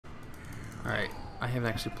Alright, I haven't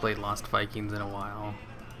actually played Lost Vikings in a while.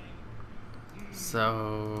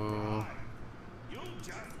 So...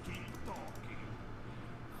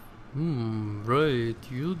 right,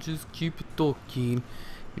 you'll just keep talking.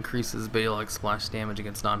 Increases Balog splash damage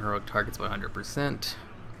against non-heroic targets by 100%.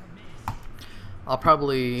 I'll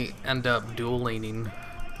probably end up dual laning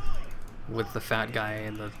with the fat guy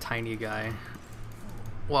and the tiny guy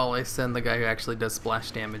while I send the guy who actually does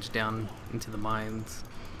splash damage down into the mines.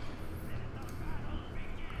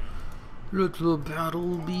 Let the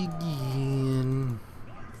battle begin.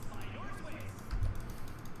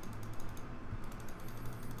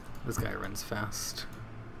 This guy runs fast.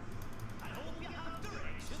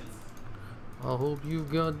 I hope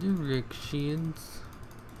you've got directions.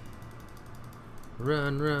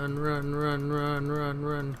 Run, run, run, run, run, run,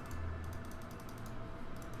 run.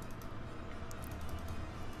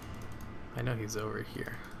 I know he's over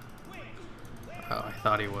here. Oh, I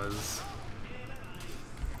thought he was.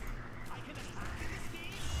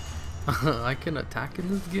 I can attack in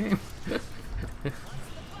this game?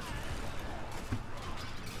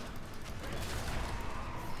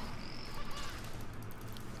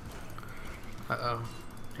 Uh-oh.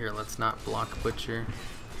 Here, let's not block Butcher.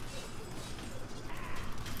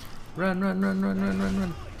 Run, run, run, run, run, run,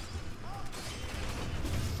 run.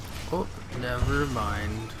 Oh, never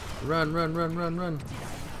mind. Run, run, run, run, run.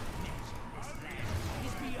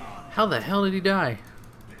 How the hell did he die?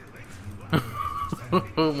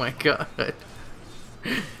 Oh my god.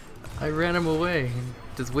 I ran him away.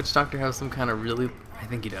 Does Witch Doctor have some kind of really... I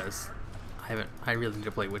think he does. I really need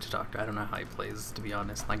to play Witch Doctor. I don't know how he plays, to be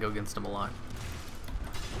honest. I go against him a lot.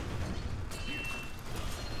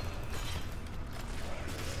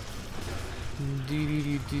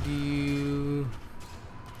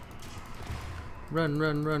 Run,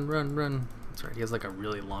 run, run, run, run. That's right, he has like a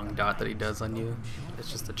really long dot that he does on you.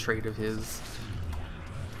 It's just a trait of his.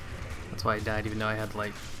 That's why I died, even though I had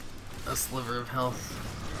like a sliver of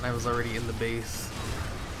health and I was already in the base.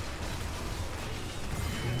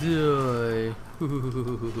 Die.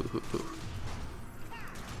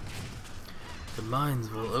 The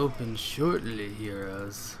mines will open shortly,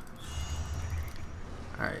 heroes.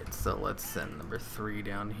 Alright, so let's send number 3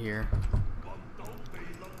 down here.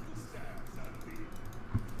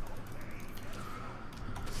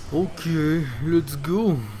 Okay, let's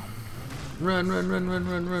go. Run, run, run, run,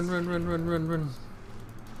 run, run, run, run, run, run, run.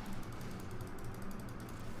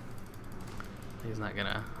 He's not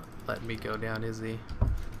gonna let me go down, is he?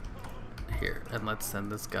 Here, and let's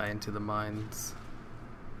send this guy into the mines.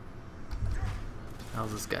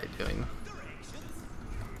 How's this guy doing?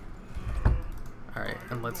 Alright,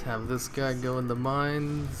 and let's have this guy go in the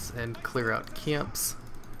mines and clear out camps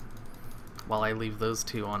while I leave those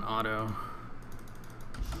two on auto.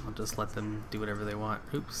 I'll just let them do whatever they want.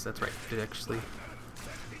 Oops, that's right, they actually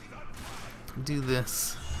do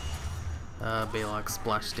this. Balog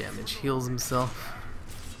splash damage, heals himself.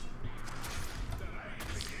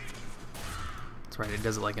 That's right, it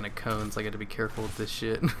does it like in a cone, so I gotta be careful with this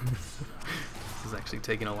shit. This is actually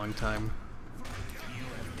taking a long time.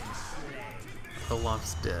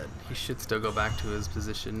 Olaf's dead. He should still go back to his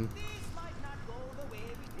position.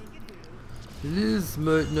 This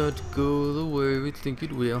might not go the way we think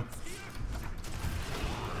it will.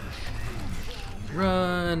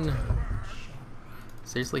 Run!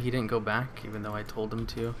 Seriously, he didn't go back, even though I told him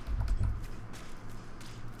to.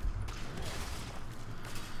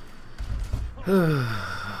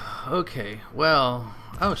 Okay, well...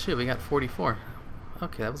 Oh shit, we got 44.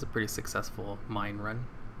 Okay, that was a pretty successful mine run.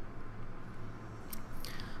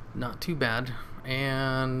 Not too bad,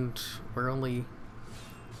 and we're only...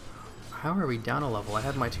 How are we down a level? I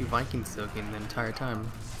had my 2 Vikings soaking the entire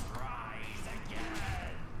time.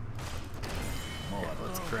 Yeah,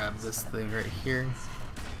 let's grab this thing right here.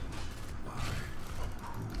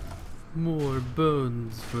 More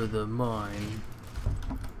bones for the mine.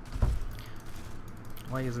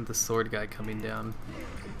 Why isn't the sword guy coming down?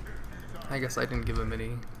 I guess I didn't give him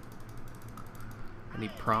any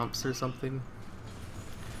prompts or something.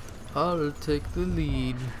 I'll take the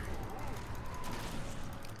lead.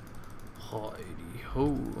 Heidi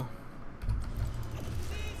ho.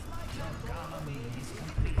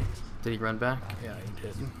 Did he run back? Yeah, he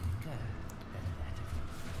did.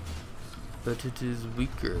 But it is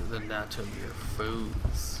weaker than that of your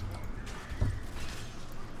foes.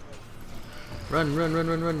 Run, run, run,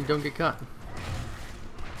 run, run, don't get caught.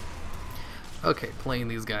 Okay, playing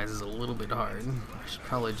these guys is a little bit hard. I should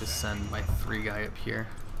probably just send my 3 guy up here.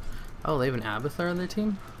 Oh, they have an Abathar on their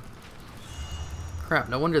team? Crap,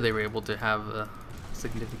 no wonder they were able to have a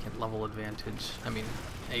significant level advantage. I mean,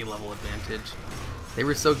 a level advantage. They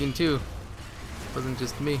were soaking too. Wasn't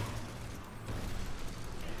just me.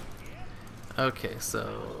 Okay,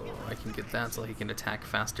 so I can get that so he can attack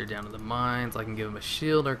faster down to the mines. I can give him a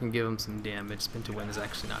shield or I can give him some damage. Spin to win is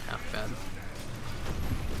actually not half bad.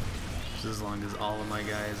 Just as long as all of my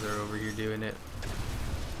guys are over here doing it.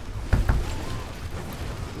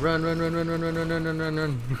 Run, run, run, run, run, run, run, run, run, run,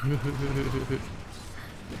 run.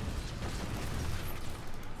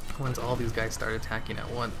 Once all these guys start attacking at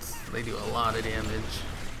once, they do a lot of damage.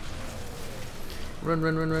 Run,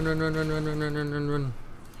 run, run, run, run, run, run, run, run, run, run, run, run.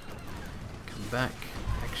 Come back.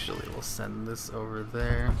 Actually, we'll send this over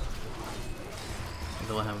there. And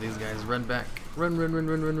then we'll have these guys run back. Run, run, run,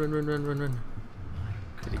 run, run, run, run, run, run, run.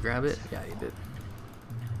 Did he grab it? Yeah, he did.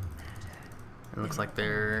 It looks like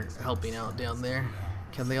they're helping out down there.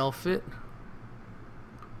 Can they all fit?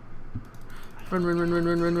 Run, run, run, run,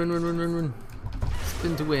 run, run, run, run, run, run, run.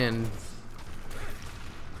 Spin to win.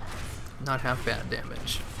 Not half bad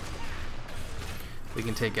damage. We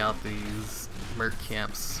can take out these merc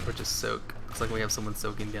camps or just soak. Looks like we have someone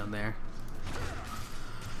soaking down there.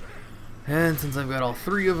 And since I've got all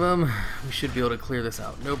three of them, we should be able to clear this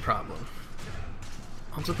out. No problem.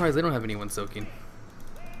 I'm surprised they don't have anyone soaking.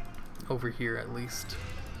 Over here at least.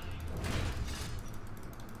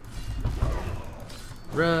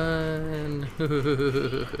 Run!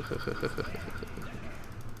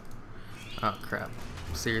 Oh crap.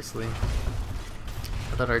 Seriously?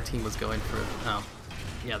 I thought our team was going for... Oh.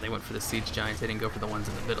 Yeah, they went for the siege giants. They didn't go for the ones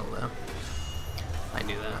in the middle though. I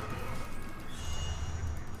knew that.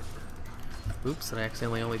 Oops, did I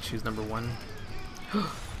accidentally only choose number 1? Ooh,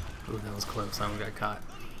 that was close. I almost got caught.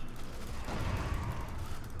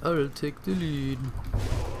 I'll take the lead.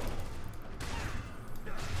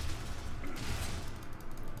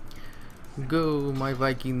 Go, my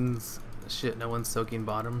Vikings. Shit, no one's soaking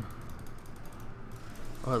bottom.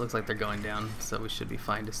 Oh, it looks like they're going down, so we should be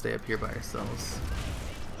fine to stay up here by ourselves.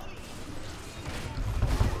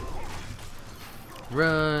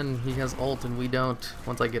 Run! He has ult and we don't.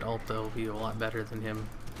 Once I get ult, though, we'll be a lot better than him.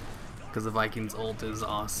 Because the Vikings' ult is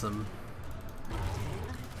awesome.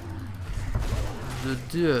 The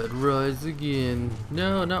dead rise again.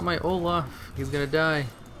 No, not my Olaf. He's gonna die.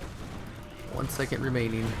 1 second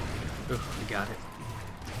remaining. Ugh, we got it.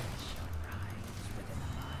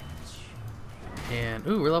 And,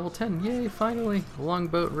 ooh, we're level 10. Yay, finally.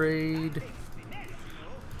 Longboat raid.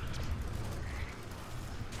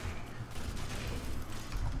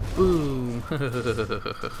 Boom.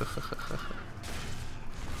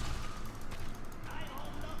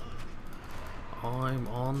 I'm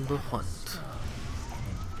on the hunt.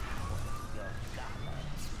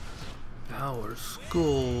 Power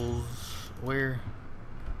skulls. Where's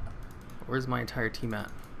my entire team at?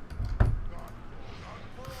 What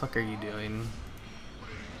the fuck are you doing?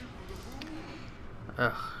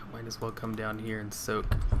 Ugh, might as well come down here and soak,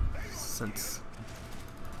 since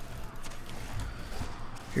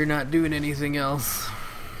you're not doing anything else.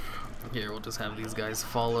 Here, we'll just have these guys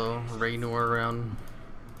follow Raynor around.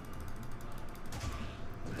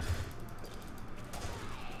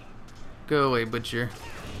 Go away, butcher.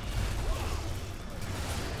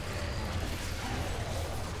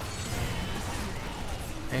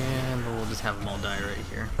 And we'll just have them all die right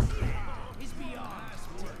here.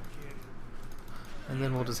 And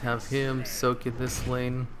then we'll just have him soak in this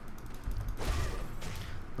lane.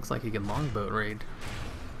 Looks like he can longboat raid.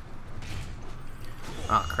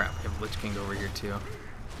 Ah, crap, I have Lich King over here too.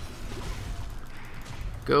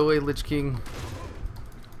 Go away, Lich King.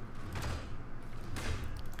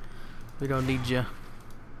 We don't need ya.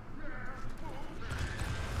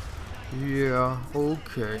 Yeah,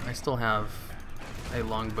 okay. I still have a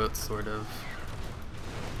longboat, sort of.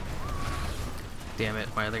 Damn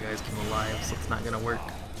it, my other guys came alive, so it's not gonna work.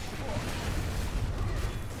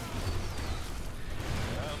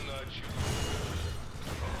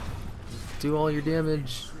 Do all your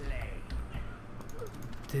damage.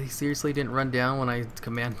 They seriously didn't run down when I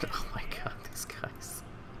commanded. Oh my god, these guys.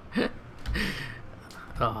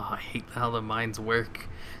 Oh, I hate how the mines work.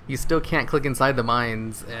 You still can't click inside the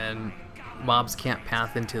mines, and mobs can't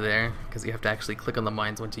path into there, because you have to actually click on the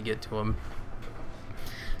mines once you get to them.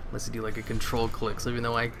 Unless you do like a control click. So even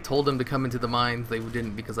though I told them to come into the mines, they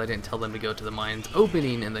didn't, because I didn't tell them to go to the mines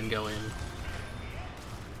opening and then go in.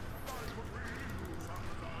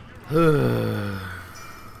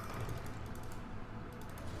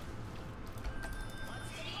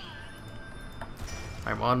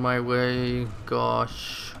 I'm on my way,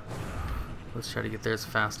 gosh. Let's try to get there as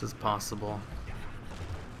fast as possible.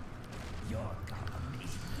 Your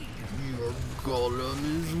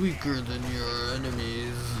golem is weaker than your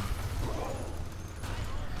enemies.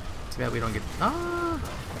 Too bad we don't get... Ah!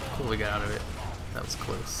 Cool, we got out of it. That was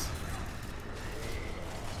close.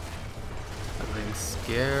 Everything's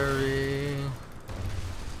scary.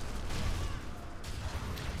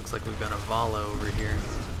 Looks like we've got a Vala over here.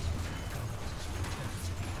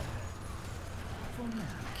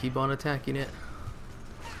 Keep on attacking it.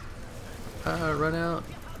 Run out.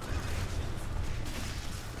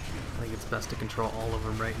 I think it's best to control all of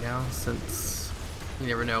them right now, since you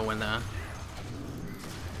never know when the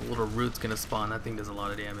little root's gonna spawn. That thing does a lot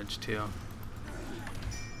of damage too.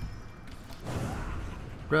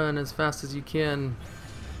 Run as fast as you can.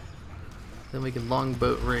 Then we can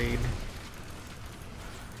longboat raid.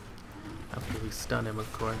 After we stun him,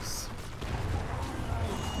 of course.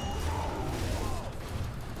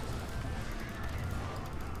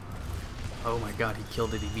 Oh my god, he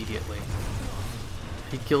killed it immediately.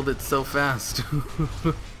 He killed it so fast.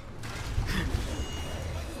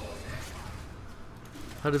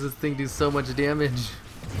 How does this thing do so much damage?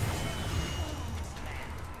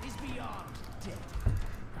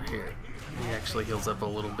 Here, he actually heals up a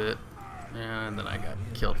little bit. And then I got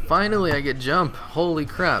killed. Finally, I get jump. Holy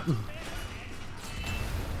crap.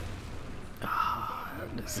 Ah,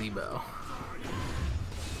 gazebo.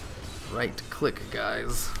 Right click,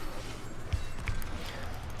 guys.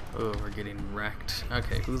 Oh, we're getting wrecked.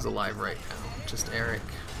 Okay, who's alive right now? Just Eric.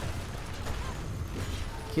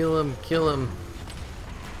 Kill him, kill him.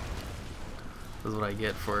 This is what I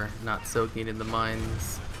get for not soaking in the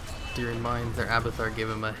mines. During mines, their Abathar gave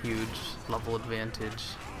him a huge level advantage.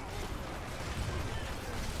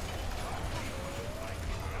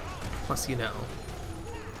 Plus, you know,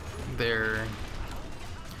 their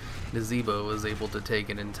gazebo was able to take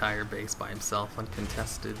an entire base by himself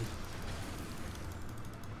uncontested.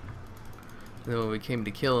 And then when we came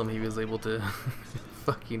to kill him, he was able to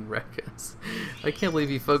fucking wreck us. I can't believe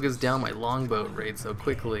he focused down my longboat raid so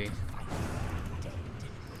quickly.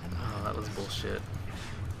 Oh, that was bullshit.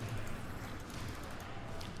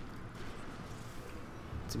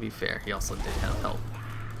 To be fair, he also did have help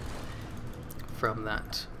from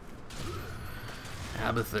that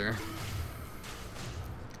Abathar.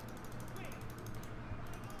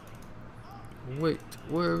 Wait,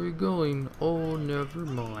 where are we going? Oh, never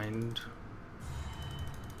mind.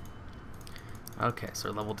 Okay, so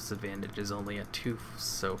our level disadvantage is only at 2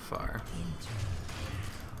 so far.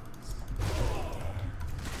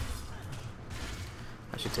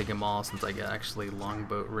 I should take them all since I get actually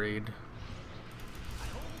longboat raid.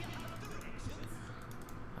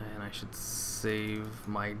 And I should save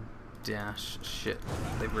my dash. Shit,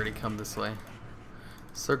 they've already come this way.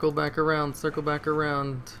 Circle back around, circle back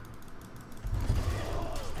around.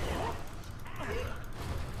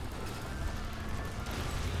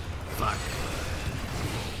 Fuck.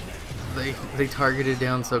 They targeted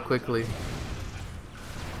down so quickly.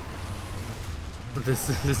 This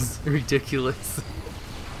is ridiculous.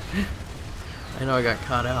 I know I got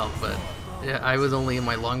caught out, but yeah, I was only in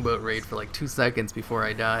my longboat raid for like 2 seconds before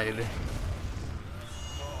I died.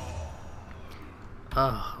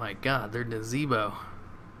 Oh my god, their gazebo.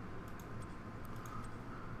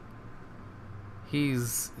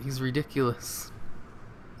 He's ridiculous.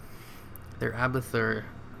 Their Abathar.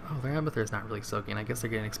 Oh, their Abathar is not really soaking. I guess they're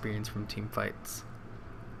getting experience from team fights.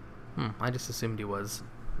 I just assumed he was.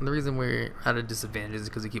 And the reason we're at a disadvantage is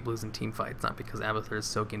because we keep losing team fights, not because Abathar is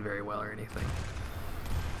soaking very well or anything.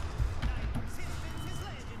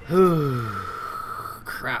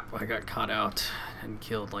 Crap, I got caught out and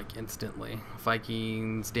killed like instantly.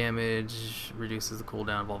 Vikings damage reduces the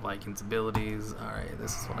cooldown of all Vikings abilities. Alright,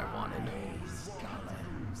 this is what I wanted.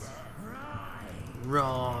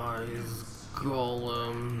 Rise,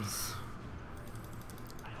 golems.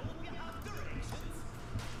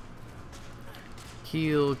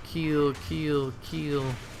 Kill, kill, kill, kill.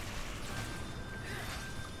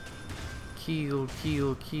 Kill,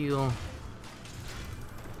 kill, kill.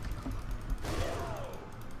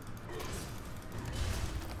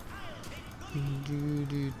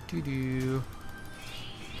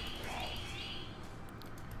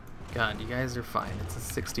 God, you guys are fine. It's a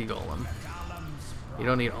 60 golem. You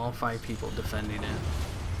don't need all 5 people defending it.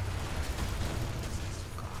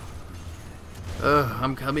 Ugh,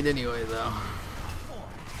 I'm coming anyway, though.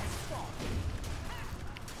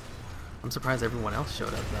 I'm surprised everyone else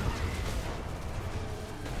showed up, though.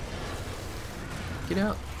 Get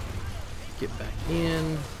out. Get back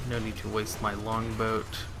in. No need to waste my longboat.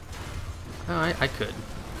 Oh, I could.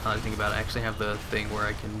 Now that I think about it, I actually have the thing where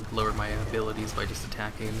I can lower my abilities by just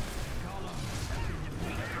attacking.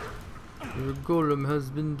 Your golem has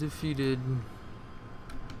been defeated.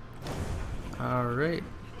 Alright.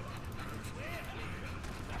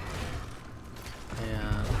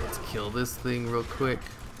 And let's kill this thing real quick.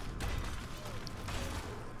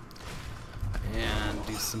 And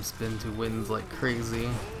do some spin to wins like crazy.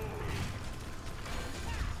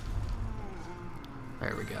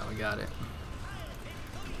 There we go, we got it.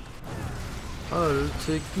 I'll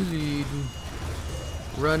take the lead.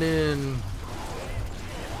 Run in.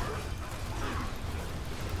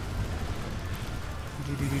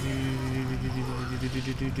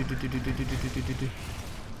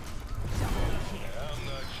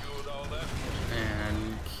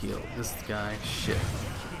 And kill this guy. Shit.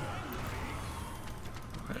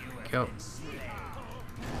 There we go.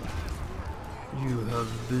 You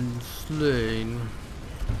have been slain.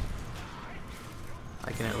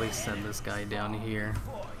 I can at least send this guy down here.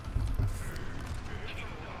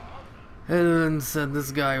 And then send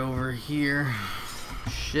this guy over here.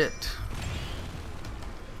 Shit.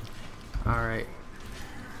 Alright.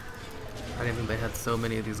 I didn't think they had so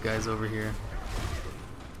many of these guys over here.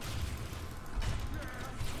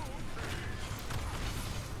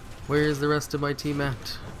 Where's the rest of my team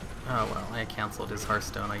at? Oh well, I canceled his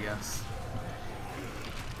Hearthstone, I guess.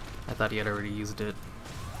 I thought he had already used it.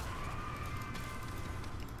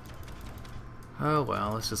 Oh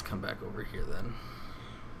well, let's just come back over here then.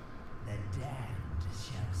 The damned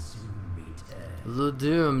shall soon return. The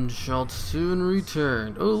damned shall soon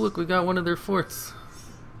return. Oh look, we got one of their forts.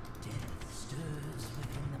 Death stirs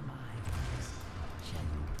within the minds. Shall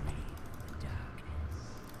you breathe the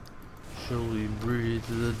darkness? Shall we breathe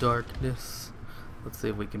the darkness? Let's see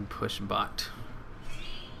if we can push bot.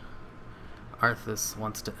 Arthas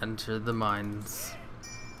wants to enter the mines.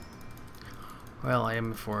 Well, I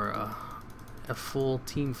am for a full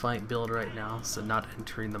team fight build right now, so not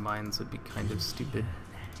entering the mines would be kind of stupid.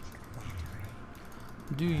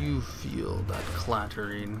 Do you feel that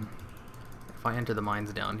clattering? If I enter the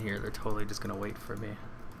mines down here, they're totally just gonna wait for me.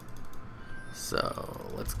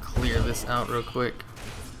 So let's clear this out real quick.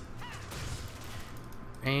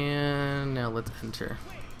 And now let's enter.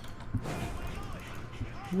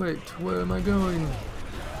 Wait, where am I going?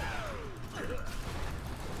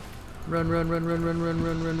 Run, run, run, run, run, run,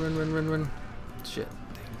 run, run, run, run, run, run. Shit.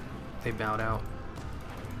 They bowed out.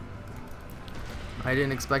 I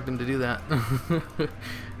didn't expect them to do that.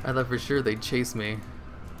 I thought for sure they'd chase me.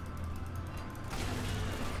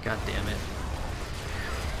 God damn it.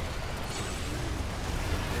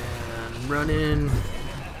 And run in.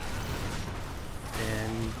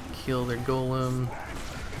 And kill their golem.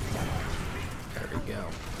 There we go.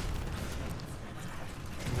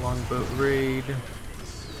 Longboat raid.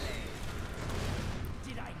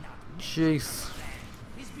 Chase.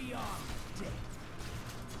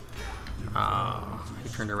 Ah, he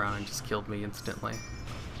turned around and just killed me instantly.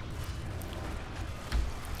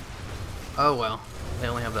 Oh well, they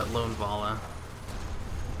only have that lone Vala.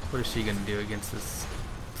 What is she gonna do against this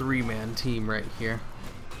three-man team right here?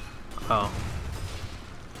 Oh.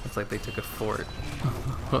 Looks like they took a fort.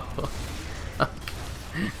 I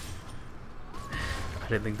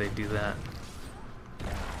didn't think they'd do that.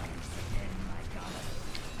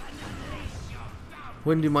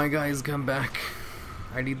 When do my guys come back?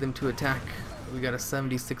 I need them to attack. We got a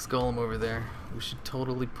 76 golem over there. We should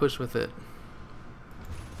totally push with it.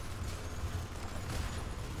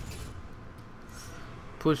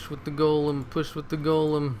 Push with the golem, push with the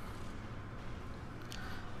golem.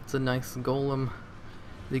 It's a nice golem.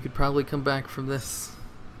 They could probably come back from this.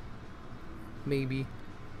 Maybe.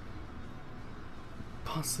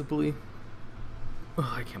 Possibly.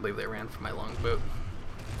 Oh, I can't believe they ran for my longboat.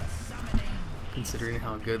 Considering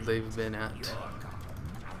how good they've been at.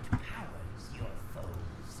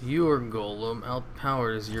 Your golem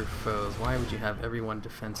outpowers your foes. Why would you have everyone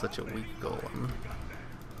defend such a weak golem?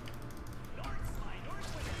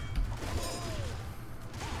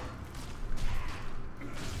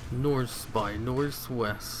 North by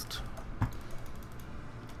northwest.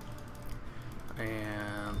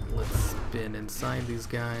 And let's spin inside these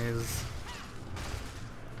guys.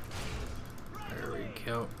 There we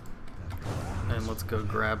go. And let's go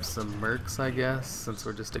grab some mercs, I guess, since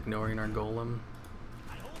we're just ignoring our golem.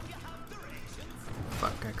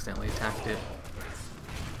 Fuck, I accidentally attacked it.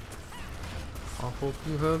 I hope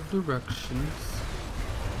you have directions.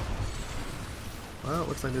 Well, it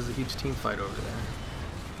looks like there's a huge team fight over there.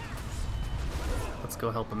 Let's go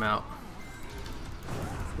help them out.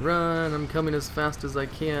 Run! I'm coming as fast as I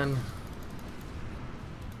can.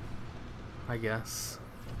 I guess.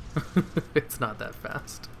 It's not that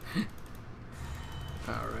fast.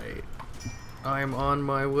 Alright. I'm on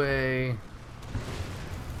my way.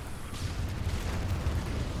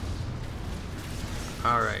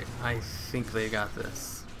 Alright, I think they got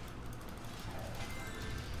this.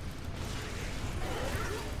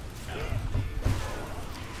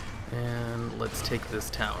 And let's take this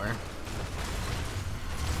tower.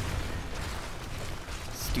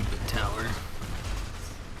 Stupid tower.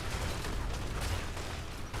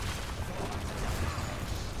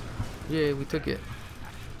 Yay, we took it.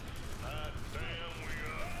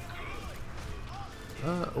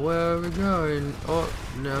 Where are we going? Oh,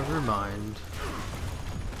 never mind.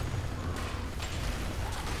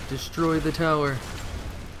 Destroy the tower.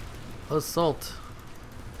 Assault.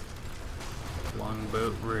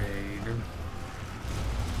 Longboat raid.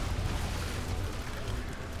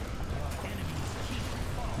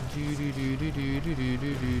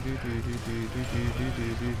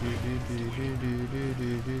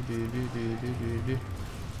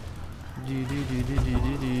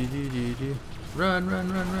 Run,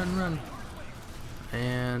 run, run, run, run.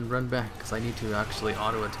 And run back, because I need to actually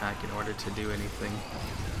auto attack in order to do anything.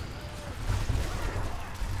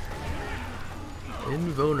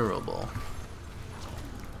 Invulnerable.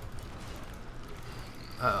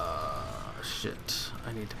 Shit.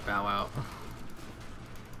 I need to bow out.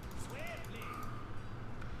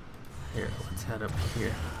 Here, let's head up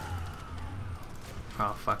here.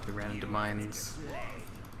 Oh fuck, we ran into mines.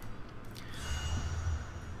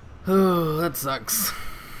 Oh, that sucks.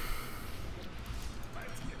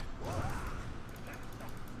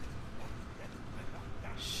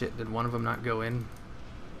 Shit, did one of them not go in?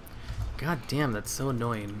 God damn, that's so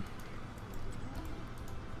annoying.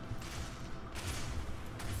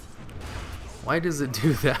 Why does it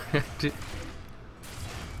do that?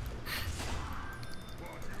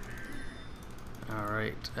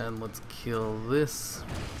 Alright, and let's kill this.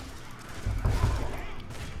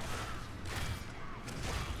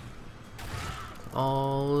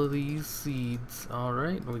 All of these seeds.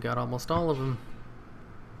 Alright, we got almost all of them.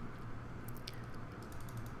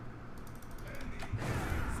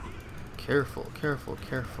 Careful, careful,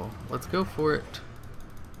 careful. Let's go for it.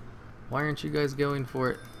 Why aren't you guys going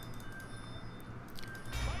for it?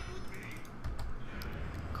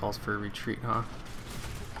 Calls for a retreat, huh?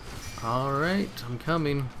 Alright, I'm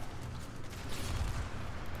coming.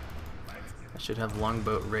 I should have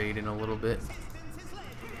longboat raid in a little bit.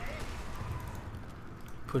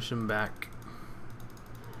 Push them back.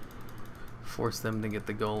 Force them to get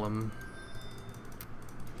the golem.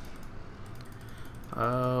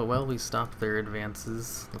 Well, we stopped their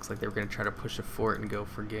advances. Looks like they were going to try to push a fort and go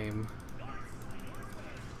for game.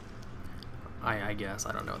 I guess.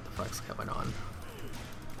 I don't know what the fuck's going on.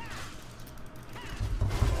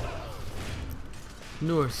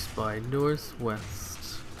 North by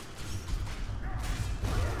northwest.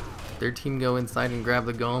 Their team go inside and grab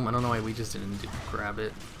the golem. I don't know why we just didn't grab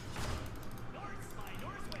it.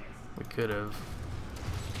 We could have.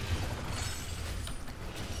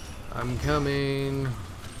 I'm coming.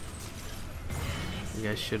 You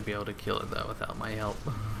guys should be able to kill it though without my help.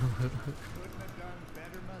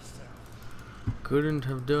 Couldn't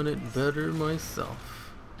have done it better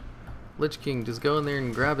myself. Lich King, just go in there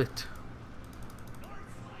and grab it.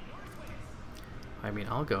 I mean,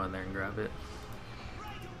 I'll go in there and grab it.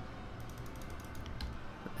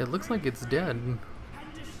 It looks like it's dead.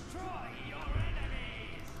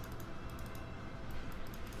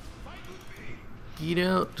 Get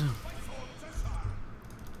out.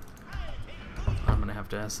 I'm gonna have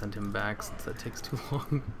to send him back since that takes too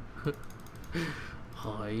long.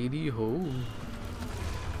 Heidi ho.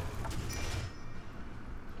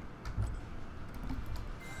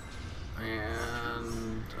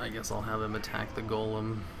 And I guess I'll have him attack the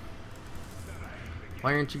golem.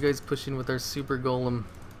 Why aren't you guys pushing with our super golem?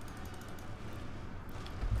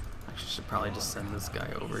 Actually, should probably just send this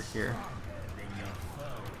guy over here.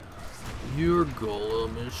 Your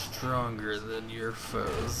golem is stronger than your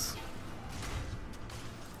foes.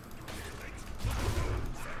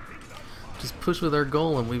 Just push with our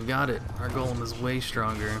golem, we've got it. Our golem is way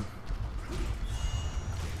stronger.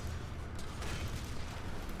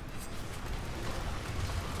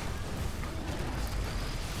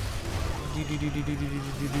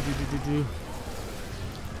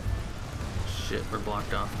 Shit, we're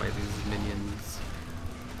blocked off by these minions.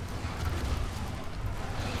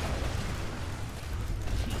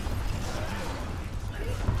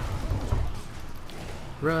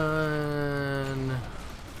 Run!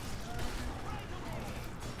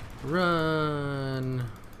 Run!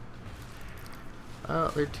 Oh,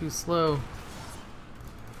 they're too slow.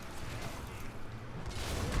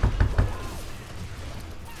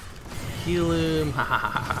 Heal him!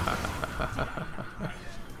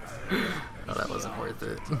 Oh, that wasn't worth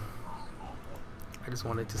it. I just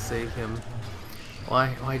wanted to save him.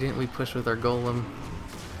 Why didn't we push with our golem?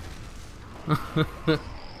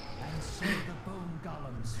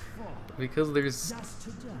 Because they're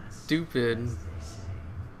stupid.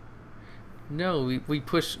 No, we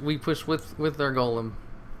push with our golem.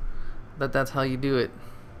 That's how you do it.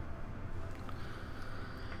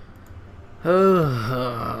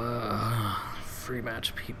 Free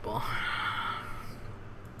match people.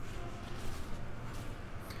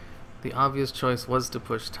 The obvious choice was to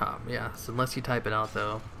push top. Yeah, so unless you type it out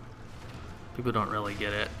though, people don't really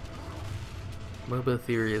get it. MOBA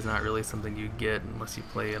theory is not really something you get unless you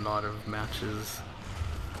play a lot of matches.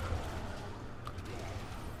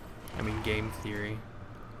 I mean game theory.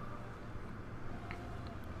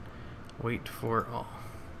 Wait for oh.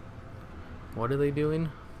 What are they doing?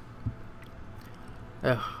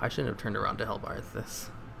 Oh, I shouldn't have turned around to help Arth this.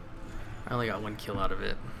 I only got one kill out of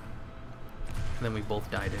it. And then we both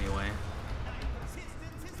died anyway.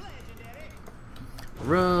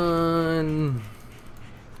 Run!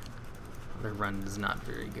 Their run is not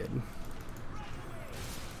very good.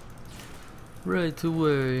 Right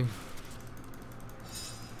away.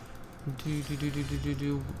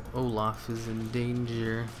 Olaf is in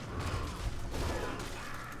danger.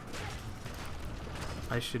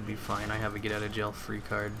 I should be fine. I have a get out of jail free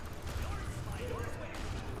card.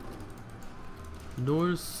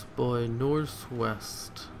 North by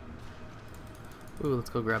northwest. Ooh, let's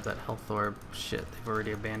go grab that health orb. Shit, they've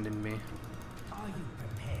already abandoned me.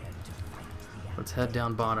 Let's head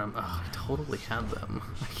down bottom. Oh, I totally had them.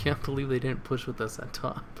 I can't believe they didn't push with us at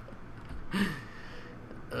top.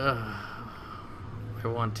 I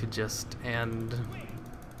want to just end.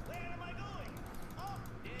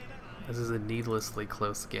 This is a needlessly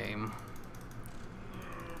close game.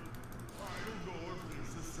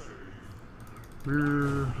 I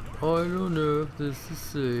don't know if this is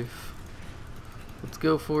safe. Let's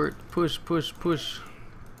go for it. Push, push, push.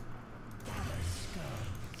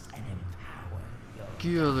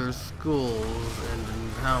 Gather skulls and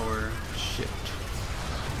empower. Shit.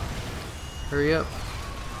 Hurry up.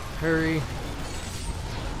 Hurry.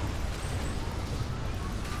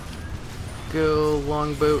 Go,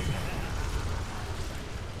 longboat.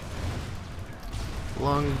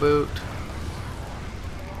 Longboat.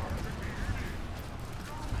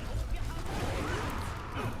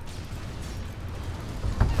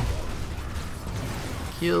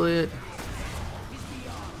 Kill it.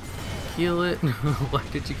 Kill it. Why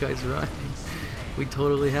did you guys run? We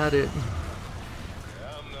totally had it.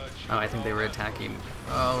 Oh, I think they were attacking.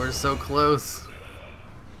 Oh, we're so close.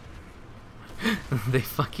 They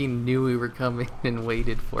fucking knew we were coming and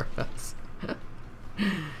waited for us.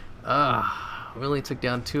 We only took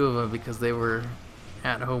down 2 of them because they were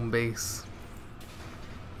at home base.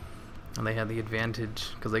 And they had the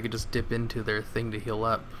advantage because they could just dip into their thing to heal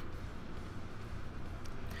up.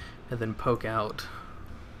 And then poke out.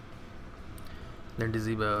 Their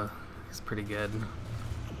gazebo is pretty good.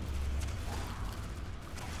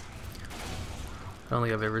 I don't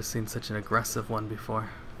think I've ever seen such an aggressive one before.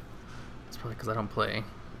 It's probably because I don't play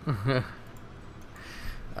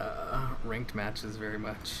ranked matches very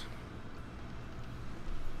much.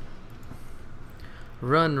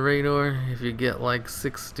 Run, Raynor. If you get like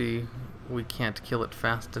 60, we can't kill it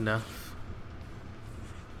fast enough.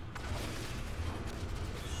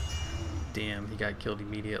 Damn, he got killed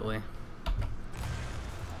immediately.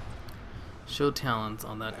 Show talents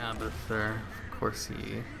on that Abathur. Of course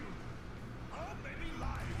he...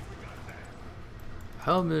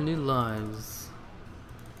 How many lives?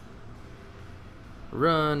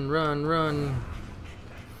 Run, run, run.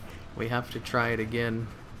 We have to try it again.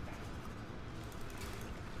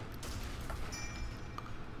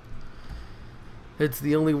 It's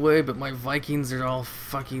the only way, but my Vikings are all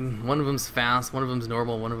fucking... One of them's fast, one of them's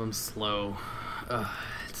normal, one of them's slow. Ugh,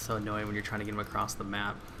 it's so annoying when you're trying to get them across the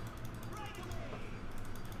map.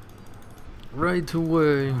 Right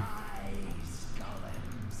away.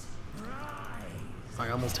 I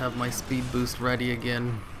almost have my speed boost ready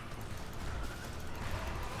again.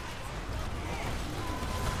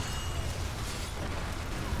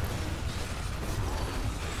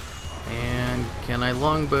 And can I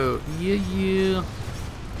longboat? Yeah, yeah.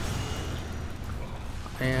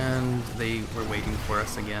 And they were waiting for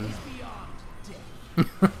us again.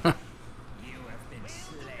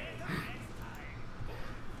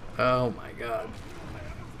 Oh my god.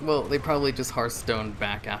 Well, they probably just Hearthstoned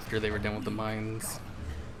back after they were done with the mines.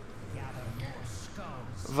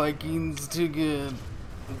 Vikings too good.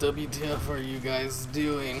 WTF are you guys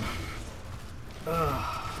doing?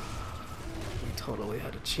 Ugh. We totally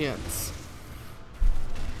had a chance.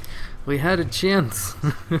 We had a chance,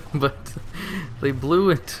 but they blew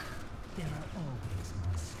it.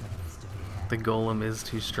 The golem is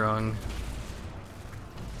too strong.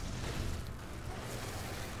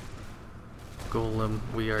 Golem,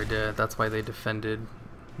 we are dead. That's why they defended.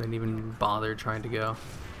 They didn't even bother trying to go.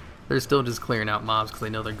 They're still just clearing out mobs because they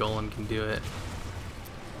know their golem can do it.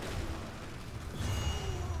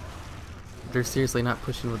 They're seriously not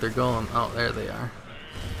pushing with their golem. Oh, there they are.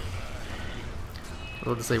 I was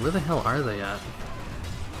about to say, where the hell are they at?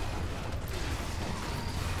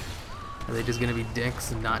 Are they just gonna be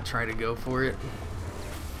dicks and not try to go for it?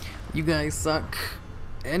 You guys suck.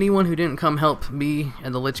 Anyone who didn't come help me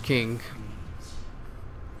and the Lich King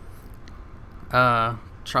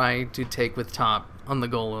try to take with top on the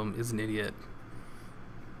golem is an idiot.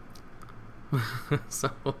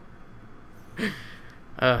 So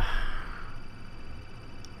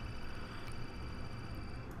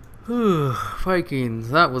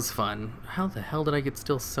Vikings, that was fun. How the hell did I get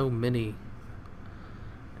still so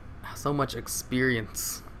much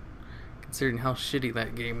experience, considering how shitty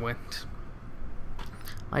that game went?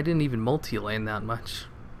 I didn't even multi-lane that much.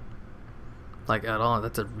 Like, at all.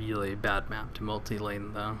 That's a really bad map to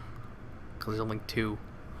multi-lane, though. Because there's only 2.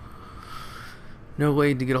 No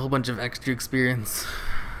way to get a whole bunch of extra experience.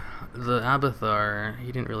 The Abathar,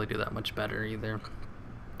 he didn't really do that much better, either.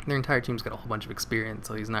 Their entire team's got a whole bunch of experience,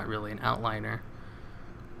 so he's not really an outliner.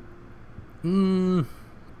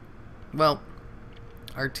 Well,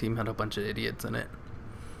 our team had a bunch of idiots in it.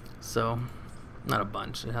 So, not a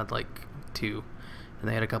bunch. It had like 2. And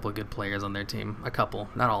they had a couple of good players on their team. A couple,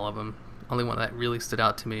 not all of them. Only one that really stood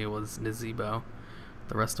out to me was Nazebo.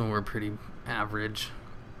 The rest of them were pretty average.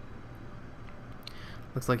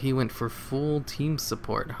 Looks like he went for full team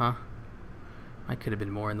support, huh? I could have been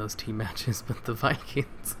more in those team matches, but the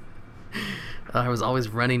Vikings... I was always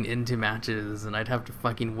running into matches, and I'd have to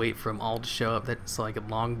fucking wait for them all to show up so I could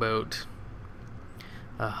longboat.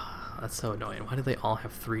 That's so annoying. Why do they all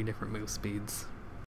have 3 different move speeds?